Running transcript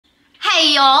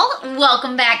Hey y'all,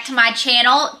 welcome back to my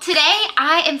channel. Today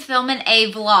I am filming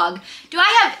a vlog. Do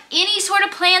I have any sort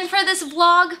of plan for this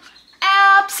vlog?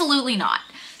 Absolutely not.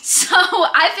 So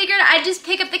I figured I'd just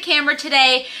pick up the camera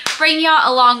today, bring y'all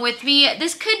along with me.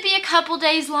 This could be a couple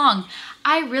days long.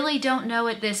 I really don't know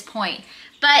at this point.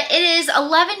 But it is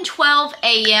 11:12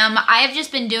 a.m. I have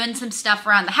just been doing some stuff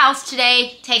around the house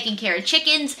today, taking care of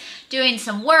chickens, doing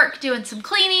some work, doing some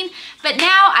cleaning, but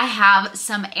now I have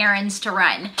some errands to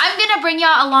run. I'm gonna bring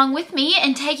y'all along with me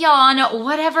and take y'all on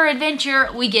whatever adventure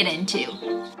we get into.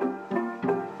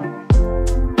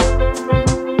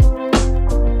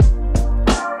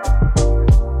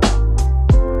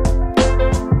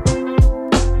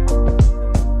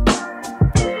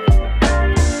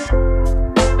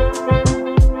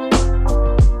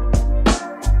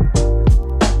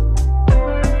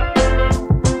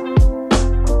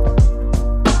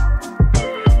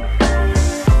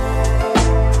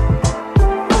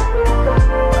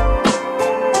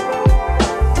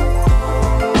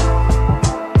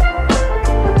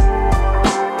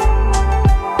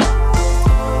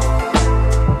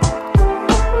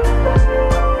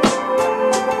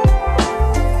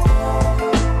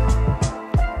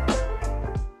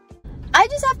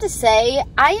 To say,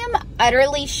 I am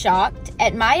utterly shocked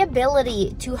at my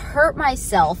ability to hurt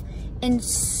myself in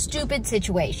stupid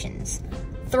situations.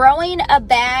 Throwing a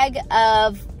bag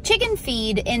of chicken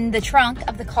feed in the trunk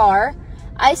of the car,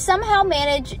 I somehow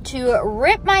managed to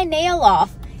rip my nail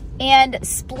off and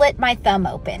split my thumb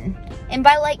open. And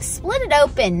by like split it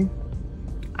open,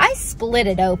 I split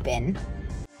it open.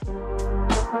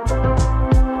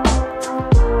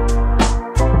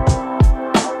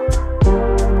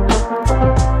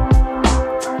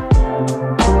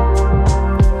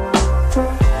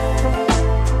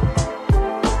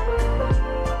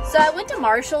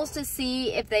 Marshalls to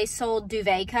see if they sold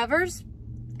duvet covers.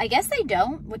 I guess they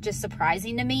don't, which is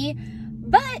surprising to me,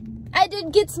 but I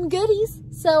did get some goodies,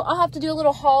 so I'll have to do a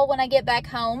little haul when I get back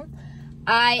home.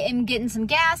 I am getting some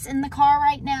gas in the car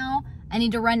right now. I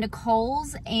need to run to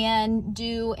Kohl's and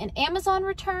do an Amazon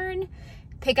return,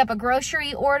 pick up a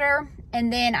grocery order,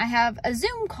 and then I have a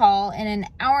Zoom call in an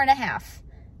hour and a half.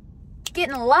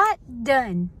 Getting a lot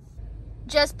done.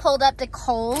 Just pulled up to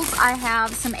Kohl's. I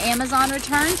have some Amazon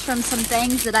returns from some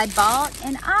things that I bought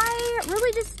and I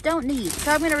really just don't need.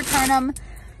 So I'm going to return them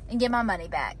and get my money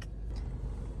back.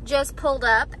 Just pulled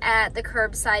up at the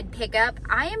curbside pickup.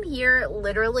 I am here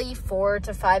literally 4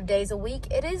 to 5 days a week.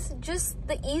 It is just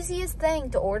the easiest thing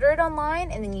to order it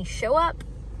online and then you show up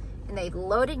and they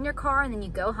load it in your car and then you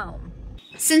go home.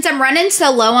 Since I'm running so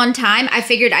low on time, I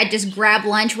figured I'd just grab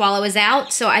lunch while I was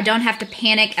out so I don't have to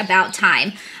panic about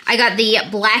time. I got the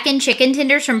blackened chicken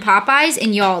tenders from Popeyes,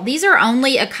 and y'all, these are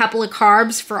only a couple of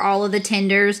carbs for all of the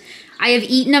tenders. I have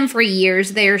eaten them for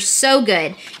years. They are so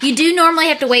good. You do normally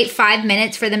have to wait 5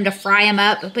 minutes for them to fry them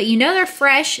up, but you know they're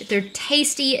fresh, they're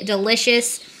tasty,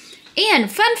 delicious.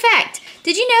 And fun fact,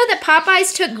 did you know that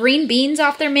Popeyes took green beans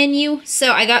off their menu?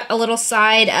 So I got a little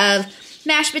side of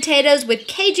mashed potatoes with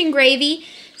Cajun gravy,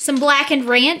 some blackened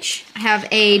ranch. I have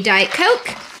a Diet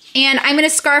Coke, and I'm gonna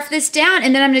scarf this down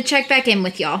and then I'm gonna check back in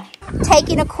with y'all.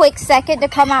 Taking a quick second to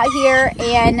come out here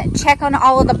and check on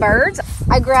all of the birds.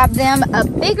 I grabbed them a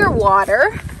bigger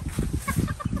water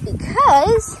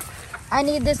because I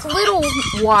need this little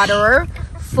waterer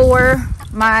for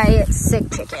my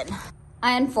sick chicken.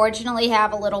 I unfortunately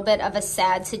have a little bit of a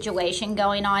sad situation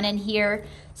going on in here.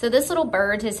 So this little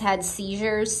bird has had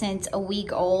seizures since a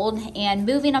week old, and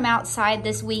moving him outside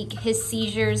this week, his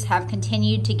seizures have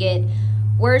continued to get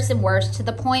worse and worse to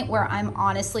the point where I'm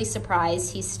honestly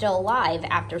surprised he's still alive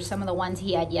after some of the ones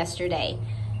he had yesterday.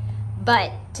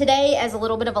 But today, as a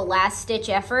little bit of a last-ditch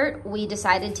effort, we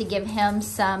decided to give him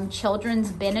some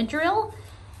children's Benadryl,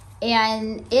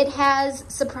 and it has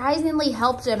surprisingly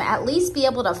helped him at least be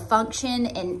able to function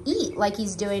and eat like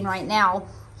he's doing right now.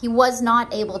 He was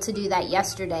not able to do that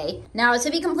yesterday. Now,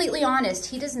 to be completely honest,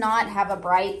 he does not have a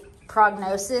bright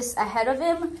prognosis ahead of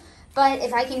him, but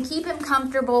if I can keep him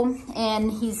comfortable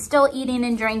and he's still eating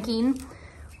and drinking,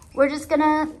 we're just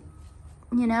gonna,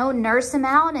 you know, nurse him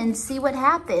out and see what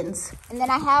happens. And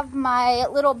then I have my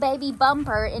little baby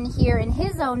Bumper in here in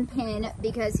his own pen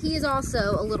because he is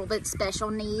also a little bit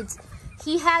special needs.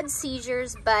 He had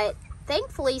seizures, but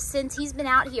thankfully, since he's been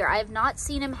out here, I have not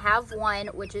seen him have one,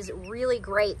 which is really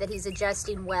great that he's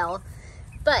adjusting well.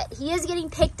 But he is getting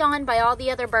picked on by all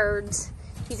the other birds.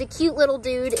 He's a cute little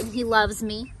dude and he loves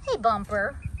me. Hey,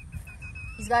 Bumper.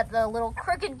 He's got the little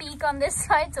crooked beak on this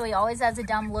side, so he always has a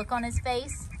dumb look on his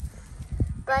face.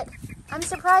 But I'm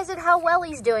surprised at how well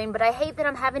he's doing, but I hate that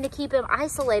I'm having to keep him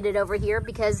isolated over here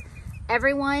because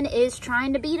everyone is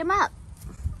trying to beat him up.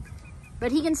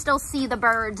 but he can still see the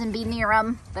birds and be near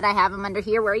them. But I have him under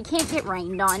here where he can't get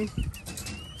rained on.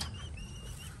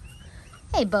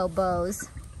 Hey, Bobos.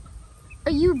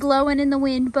 Are you blowing in the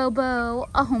wind, Bobo?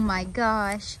 Oh my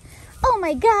gosh. Oh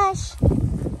my gosh.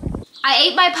 I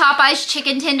ate my Popeyes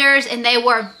chicken tenders and they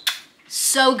were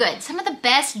so good. Some of the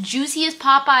best, juiciest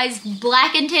Popeyes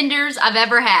blackened tenders I've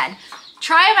ever had.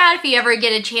 Try them out if you ever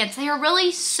get a chance. They are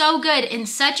really so good and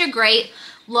such a great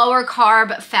lower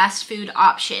carb fast food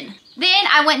option. Then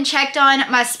I went and checked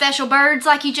on my special birds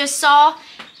like you just saw.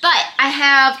 But I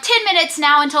have 10 minutes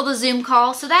now until the Zoom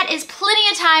call, so that is plenty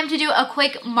of time to do a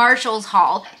quick Marshalls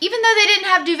haul. Even though they didn't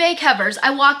have duvet covers,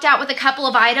 I walked out with a couple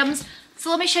of items, so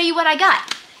let me show you what I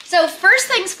got. So first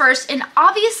things first, and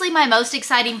obviously my most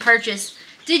exciting purchase,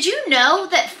 did you know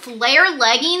that flare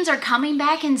leggings are coming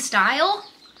back in style?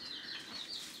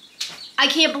 I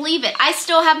can't believe it. I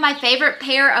still have my favorite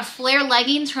pair of flare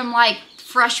leggings from like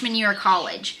freshman year of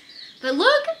college. But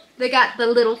look, they got the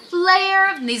little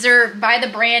flare. These are by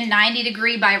the brand 90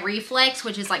 Degree by Reflex,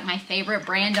 which is like my favorite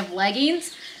brand of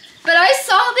leggings. But I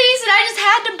saw these and I just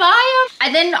had to buy them.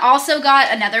 I then also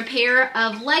got another pair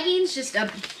of leggings, just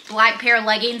a black pair of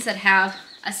leggings that have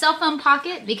a cell phone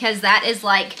pocket because that is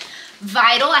like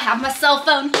vital. I have my cell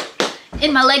phone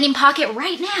in my legging pocket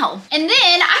right now. And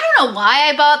then, I don't know why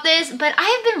I bought this, but I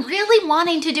have been really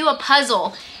wanting to do a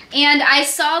puzzle. And I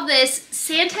saw this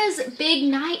Santa's Big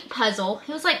Night puzzle.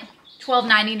 It was like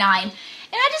 $12.99. And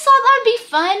I just thought that would be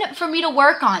fun for me to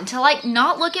work on, to like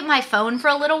not look at my phone for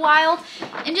a little while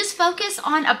and just focus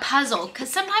on a puzzle. Because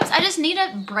sometimes I just need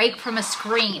a break from a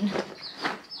screen. Isn't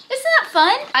that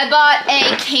fun? I bought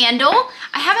a candle.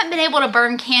 I haven't been able to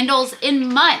burn candles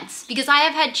in months because I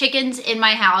have had chickens in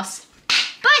my house.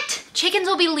 But chickens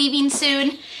will be leaving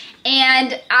soon.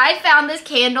 And I found this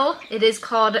candle. It is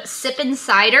called Sippin'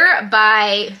 Cider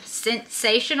by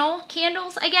Sensational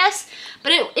Candles, I guess.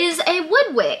 But it is a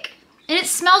wood wick. And it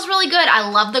smells really good. I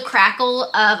love the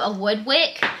crackle of a wood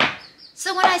wick.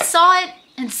 So when I saw it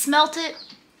and smelt it,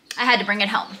 I had to bring it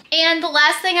home. And the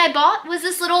last thing I bought was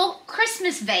this little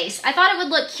Christmas vase. I thought it would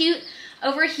look cute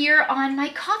over here on my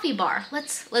coffee bar.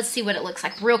 Let's see what it looks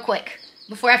like real quick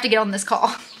before I have to get on this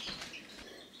call.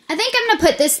 I think I'm gonna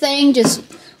put this thing just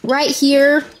right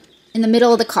here in the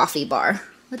middle of the coffee bar.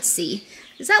 Let's see.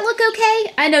 Does that look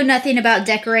okay? I know nothing about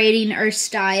decorating or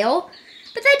style,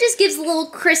 but that just gives a little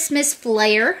Christmas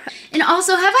flair. And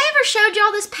also, have I ever showed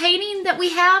y'all this painting that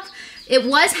we have? It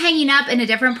was hanging up in a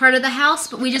different part of the house,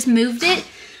 but we just moved it.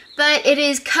 But it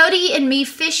is Cody and me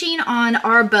fishing on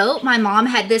our boat. My mom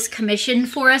had this commissioned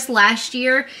for us last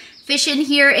year, fishing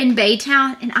here in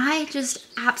Baytown, and I just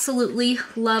absolutely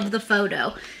love the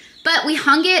photo. But we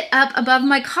hung it up above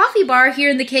my coffee bar here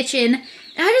in the kitchen, and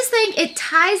I just think it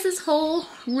ties this whole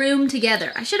room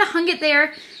together. I should have hung it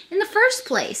there in the first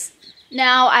place.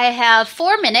 Now I have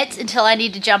 4 minutes until I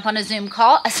need to jump on a Zoom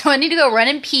call, so I need to go run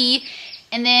and pee,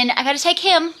 and then I gotta take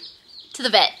him to the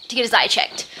vet to get his eye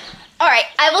checked. All right,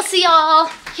 I will see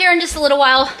y'all here in just a little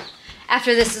while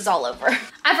after this is all over.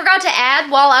 I forgot to add,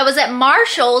 while I was at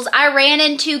Marshall's, I ran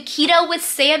into Keto with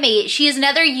Sammy. She is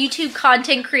another YouTube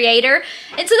content creator,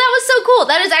 and so that was so cool.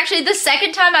 That is actually the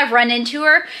second time I've run into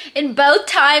her, and both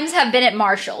times have been at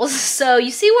Marshall's. So you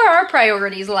see where our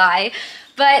priorities lie.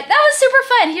 But that was super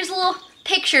fun. Here's a little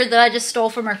picture that I just stole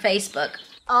from her Facebook.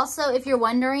 Also, if you're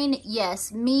wondering,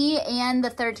 yes, me and the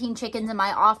 13 chickens in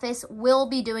my office will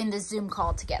be doing this Zoom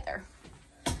call together.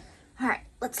 All right,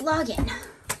 let's log in.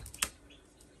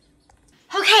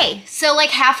 Okay, so like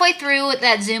halfway through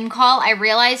that Zoom call, I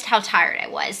realized how tired I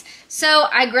was. So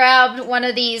I grabbed one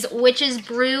of these Witch's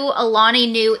Brew Alani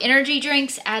Nu energy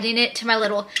drinks, adding it to my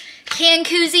little can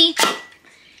koozie.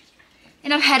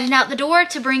 And I'm heading out the door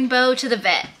to bring Bo to the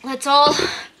vet. Let's all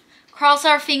cross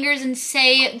our fingers and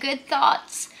say good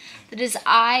thoughts that his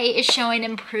eye is showing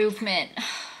improvement.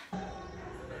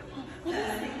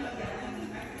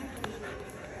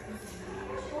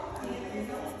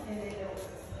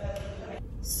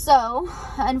 So,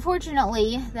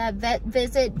 unfortunately, that vet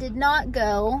visit did not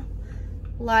go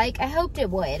like I hoped it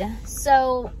would.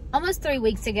 So, almost 3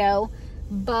 weeks ago,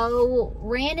 Bo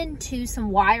ran into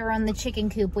some wire on the chicken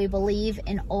coop, we believe,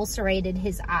 and ulcerated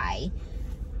his eye.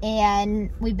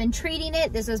 And we've been treating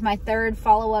it. This was my 3rd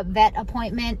follow-up vet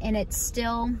appointment, and it's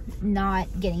still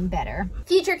not getting better.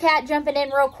 Future cat jumping in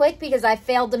real quick because I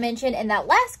failed to mention in that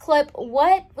last clip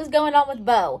what was going on with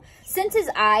Bo. Since his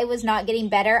eye was not getting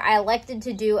better, I elected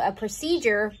to do a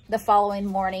procedure the following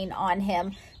morning on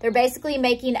him. They're basically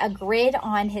making a grid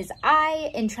on his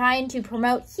eye and trying to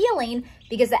promote healing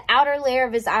because the outer layer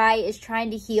of his eye is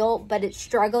trying to heal, but it's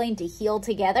struggling to heal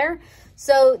together.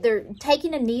 So they're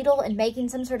taking a needle and making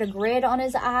some sort of grid on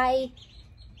his eye,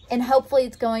 and hopefully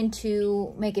it's going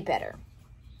to make it better.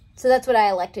 So that's what I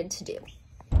elected to do.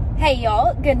 Hey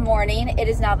y'all, good morning. It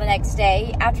is now the next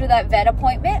day. After that vet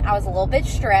appointment, I was a little bit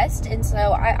stressed, and so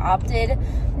I opted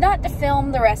not to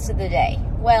film the rest of the day.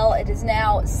 Well, it is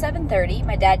now 7:30.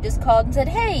 My dad just called and said,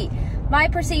 hey, my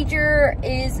procedure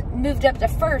is moved up to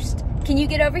first. Can you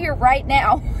get over here right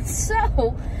now?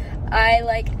 So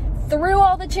I threw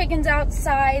all the chickens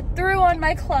outside, threw on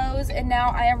my clothes, and now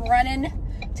I am running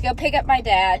to go pick up my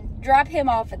dad, drop him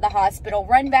off at the hospital,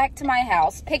 run back to my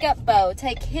house, pick up Bo,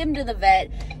 take him to the vet,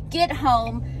 get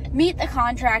home, meet the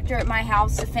contractor at my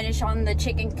house to finish on the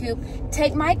chicken coop,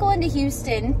 take Michael into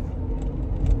Houston.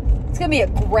 It's gonna be a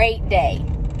great day.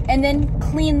 And then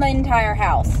clean the entire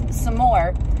house some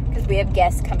more because we have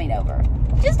guests coming over.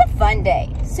 Just a fun day,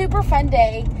 super fun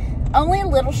day, only a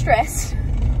little stressed.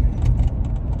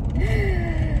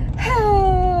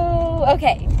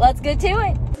 Okay, let's get to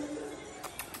it.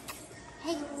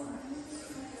 Hey.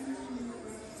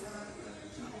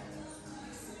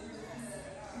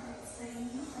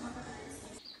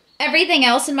 Everything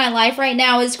else in my life right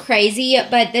now is crazy,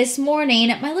 but this morning,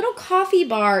 my little coffee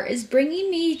bar is bringing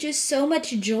me just so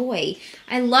much joy.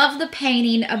 I love the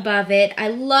painting above it. I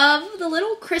love the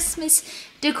little Christmas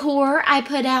decor I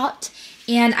put out,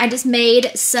 and I just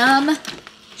made some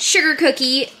sugar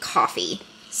cookie coffee.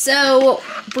 So,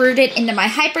 brewed it into my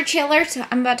hyper chiller, so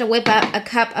I'm about to whip up a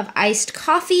cup of iced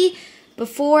coffee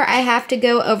before I have to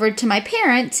go over to my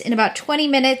parents in about 20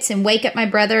 minutes and wake up my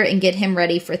brother and get him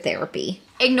ready for therapy.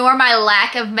 Ignore my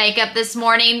lack of makeup this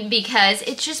morning because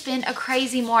it's just been a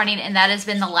crazy morning and that has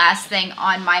been the last thing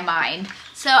on my mind.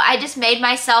 So I just made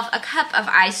myself a cup of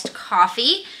iced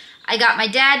coffee. I got my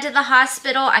dad to the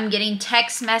hospital. I'm getting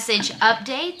text message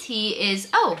updates. He is,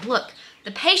 oh, look,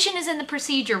 the patient is in the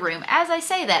procedure room. As I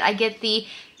say that, I get the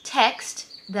text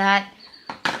that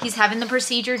he's having the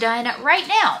procedure done right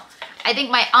now. I think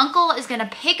my uncle is gonna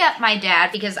pick up my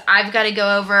dad because I've gotta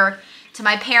go over to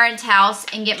my parents' house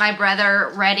and get my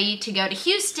brother ready to go to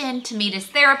Houston to meet his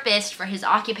therapist for his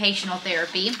occupational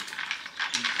therapy.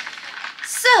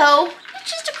 So,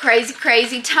 it's just a crazy,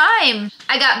 crazy time.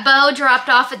 I got Bo dropped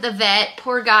off at the vet.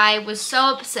 Poor guy was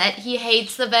so upset. He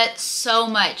hates the vet so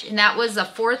much. And that was the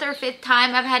 4th or 5th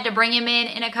time I've had to bring him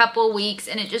in a couple of weeks,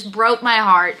 and it just broke my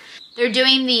heart. They're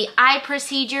doing the eye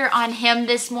procedure on him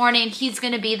this morning. He's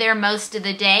gonna be there most of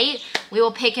the day. We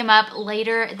will pick him up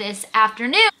later this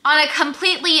afternoon. On a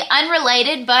completely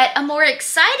unrelated but a more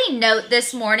exciting note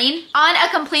this morning,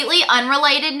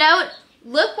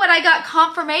 look what I got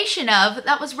confirmation of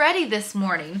that was ready this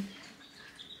morning.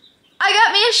 I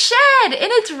got me a shed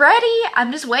and it's ready.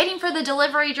 I'm just waiting for the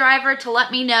delivery driver to let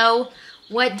me know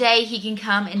what day he can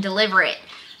come and deliver it.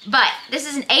 But this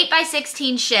is an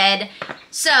 8x16 shed.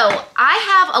 So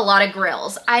I have a lot of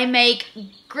grills. I make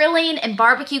grilling and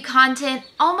barbecue content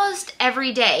almost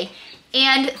every day.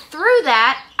 And through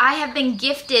that, I have been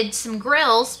gifted some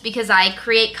grills because I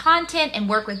create content and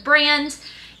work with brands.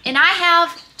 And I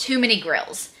have too many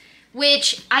grills,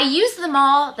 which I use them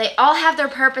all. They all have their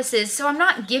purposes, so I'm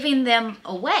not giving them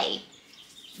away.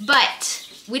 But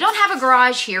we don't have a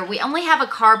garage here. We only have a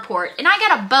carport. And I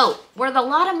got a boat worth a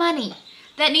lot of money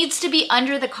that needs to be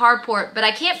under the carport, but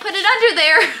I can't put it under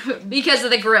there because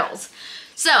of the grills.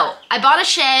 So I bought a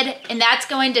shed, and that's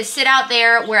going to sit out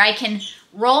there where I can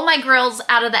roll my grills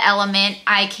out of the element.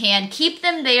 I can keep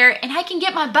them there, and I can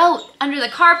get my boat under the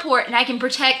carport, and I can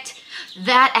protect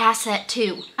that asset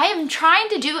too. I am trying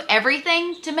to do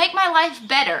everything to make my life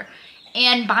better,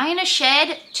 and buying a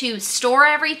shed to store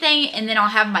everything, and then I'll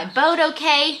have my boat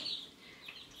okay.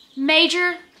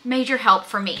 Major help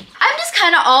for me. I'm just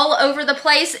kind of all over the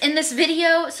place in this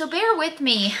video, so bear with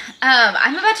me.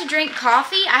 I'm about to drink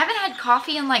coffee. I haven't had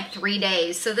coffee in like 3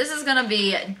 days, so this is gonna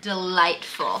be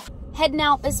delightful. Heading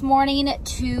out this morning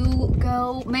to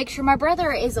go make sure my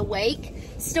brother is awake.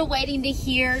 Still waiting to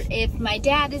hear if my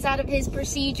dad is out of his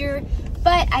procedure,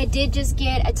 but I did just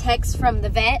get a text from the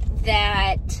vet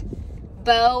that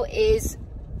Bo is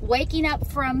waking up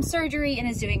from surgery and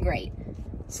is doing great.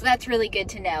 So that's really good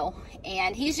to know.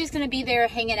 And he's just gonna be there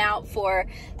hanging out for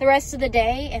the rest of the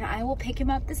day, and I will pick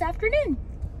him up this afternoon.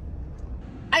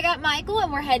 I got Michael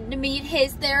and we're heading to meet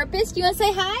his therapist. You wanna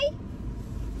say hi?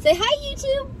 Say hi,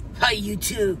 YouTube. Hi,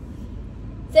 YouTube.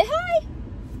 Say hi.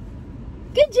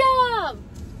 Good job.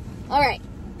 All right,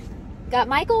 got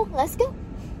Michael, let's go.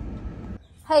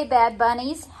 Hey, bad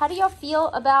bunnies, how do y'all feel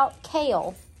about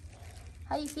kale?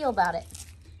 How do you feel about it?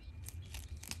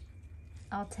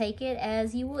 I'll take it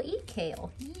as you will eat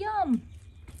kale. Yum.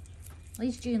 At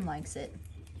least June likes it.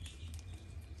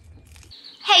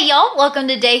 Hey Hey y'all, welcome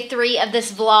to day 3 of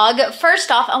this vlog.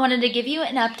 First off, I wanted to give you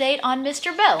an update on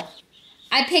Mr. Bo.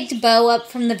 I picked Bo up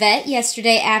from the vet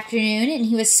yesterday afternoon and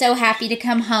he was so happy to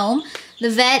come home.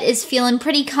 The vet is feeling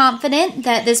pretty confident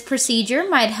that this procedure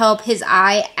might help his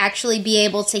eye actually be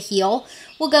able to heal.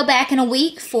 We'll go back in a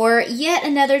week for yet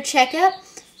another checkup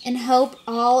and hope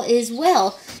all is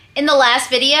well. In the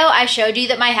last video, I showed you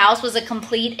that my house was a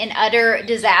complete and utter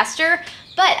disaster.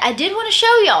 But I did want to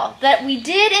show y'all that we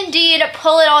did indeed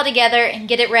pull it all together and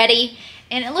get it ready,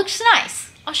 and it looks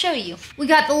nice. I'll show you. We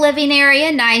got the living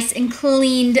area nice and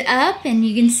cleaned up, and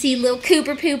you can see little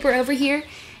Cooper Pooper over here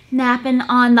napping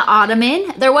on the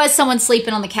ottoman. There was someone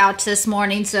sleeping on the couch this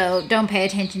morning, so don't pay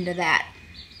attention to that.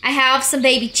 I have some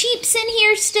baby Cheeps in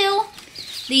here still.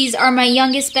 These are my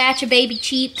youngest batch of baby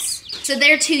Cheeps, so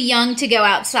they're too young to go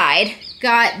outside.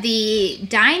 Got the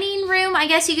dining room, I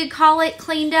guess you could call it,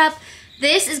 cleaned up.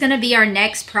 This is gonna be our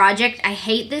next project. I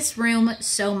hate this room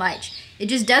so much. It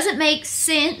just doesn't make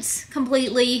sense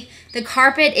completely. The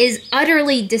carpet is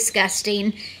utterly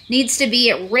disgusting. Needs to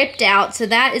be ripped out. So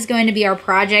that is going to be our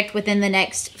project within the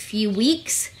next few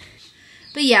weeks.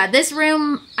 But yeah, this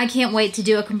room, I can't wait to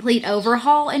do a complete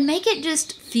overhaul and make it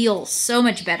just feel so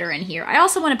much better in here. I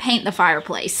also want to paint the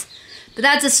fireplace, but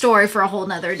that's a story for a whole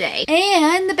nother day.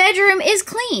 And the bedroom is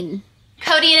clean.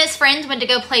 Cody and his friends went to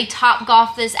go play Top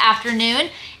Golf this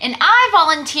afternoon, and I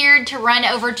volunteered to run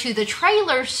over to the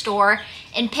trailer store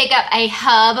and pick up a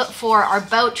hub for our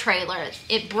boat trailer.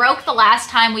 It broke the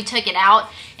last time we took it out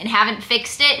and haven't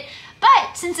fixed it,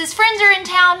 but since his friends are in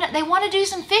town, they want to do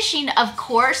some fishing, of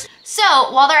course. So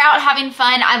while they're out having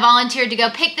fun, I volunteered to go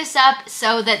pick this up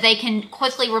so that they can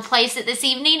quickly replace it this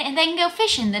evening and they can go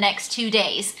fishing the next 2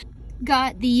 days.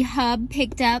 Got the hub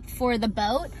picked up for the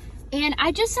boat. And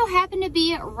I just so happen to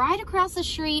be right across the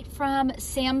street from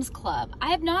Sam's Club. I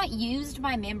have not used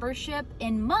my membership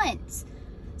in months.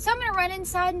 So I'm gonna run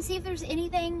inside and see if there's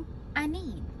anything I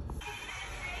need.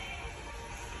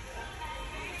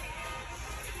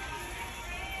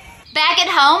 Back at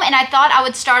home, and I thought I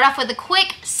would start off with a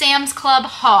quick Sam's Club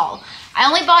haul. I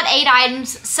only bought 8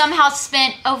 items, somehow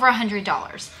spent over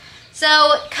 $100.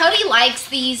 So Cody likes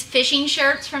these fishing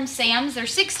shirts from Sam's. They're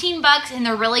 16 bucks and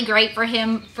they're really great for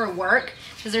him for work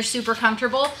because they're super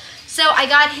comfortable. So I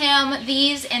got him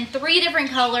these in 3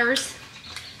 different colors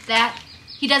that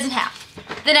he doesn't have.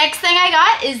 The next thing I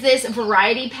got is this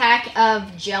variety pack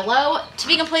of Jell-O. To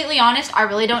be completely honest, I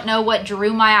really don't know what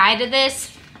drew my eye to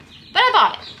this, but I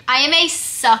bought it. I am a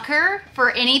sucker for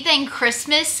anything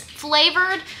Christmas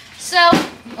flavored. So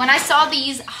when I saw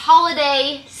these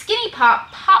holiday Skinny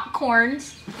Pop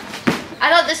popcorns,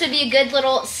 I thought this would be a good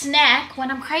little snack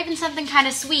when I'm craving something kind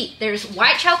of sweet. There's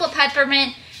white chocolate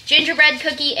peppermint, gingerbread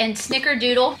cookie, and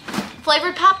snickerdoodle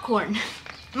flavored popcorn.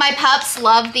 My pups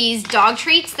love these dog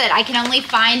treats that I can only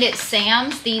find at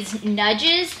Sam's, these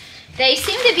nudges. They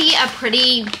seem to be a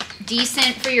pretty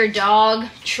decent for your dog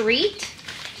treat.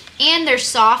 And they're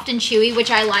soft and chewy, which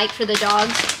I like for the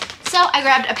dogs. So I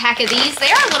grabbed a pack of these. They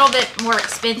are a little bit more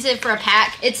expensive for a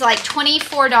pack. It's like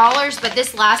 $24, but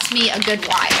this lasts me a good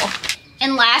while.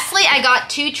 And lastly, I got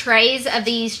 2 trays of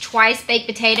these twice baked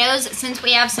potatoes. Since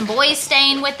we have some boys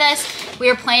staying with us, we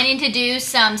are planning to do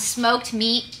some smoked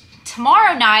meat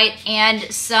tomorrow night and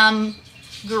some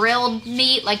grilled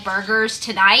meat like burgers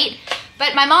tonight.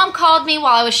 But my mom called me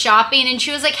while I was shopping and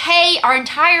she was like, hey, our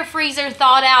entire freezer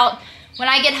thawed out. When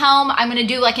I get home, I'm gonna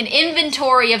do like an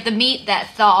inventory of the meat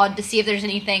that thawed to see if there's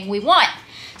anything we want.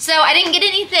 So I didn't get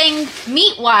anything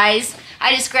meat-wise.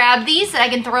 I just grabbed these that I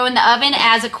can throw in the oven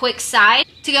as a quick side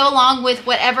to go along with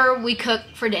whatever we cook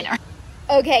for dinner.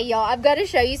 Okay, y'all, I've got to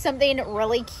show you something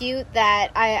really cute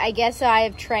that I guess I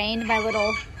have trained my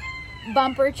little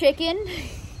bumper chicken.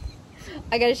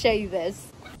 I gotta show you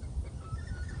this.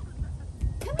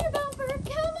 Come here, Bumper.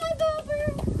 Come on,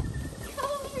 Bumper.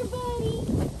 Come here,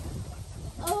 buddy.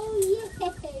 Oh,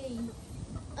 yay.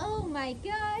 Oh, my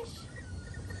gosh.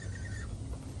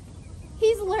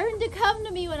 He's learned to come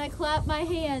to me when I clap my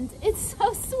hands. It's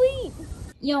so sweet.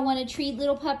 Y'all want to treat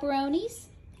little pepperonis?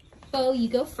 Bo, you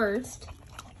go first.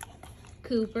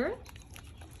 Cooper.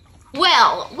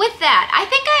 Well, with that, I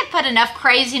think I put enough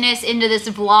craziness into this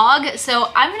vlog,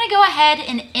 so I'm going to go ahead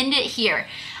and end it here.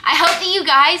 I hope that you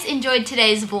guys enjoyed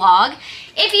today's vlog.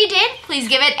 If you did, please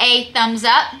give it a thumbs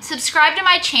up. Subscribe to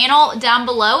my channel down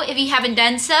below if you haven't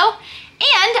done so.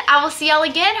 And I will see y'all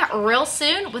again real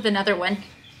soon with another one.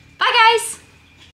 Bye, guys.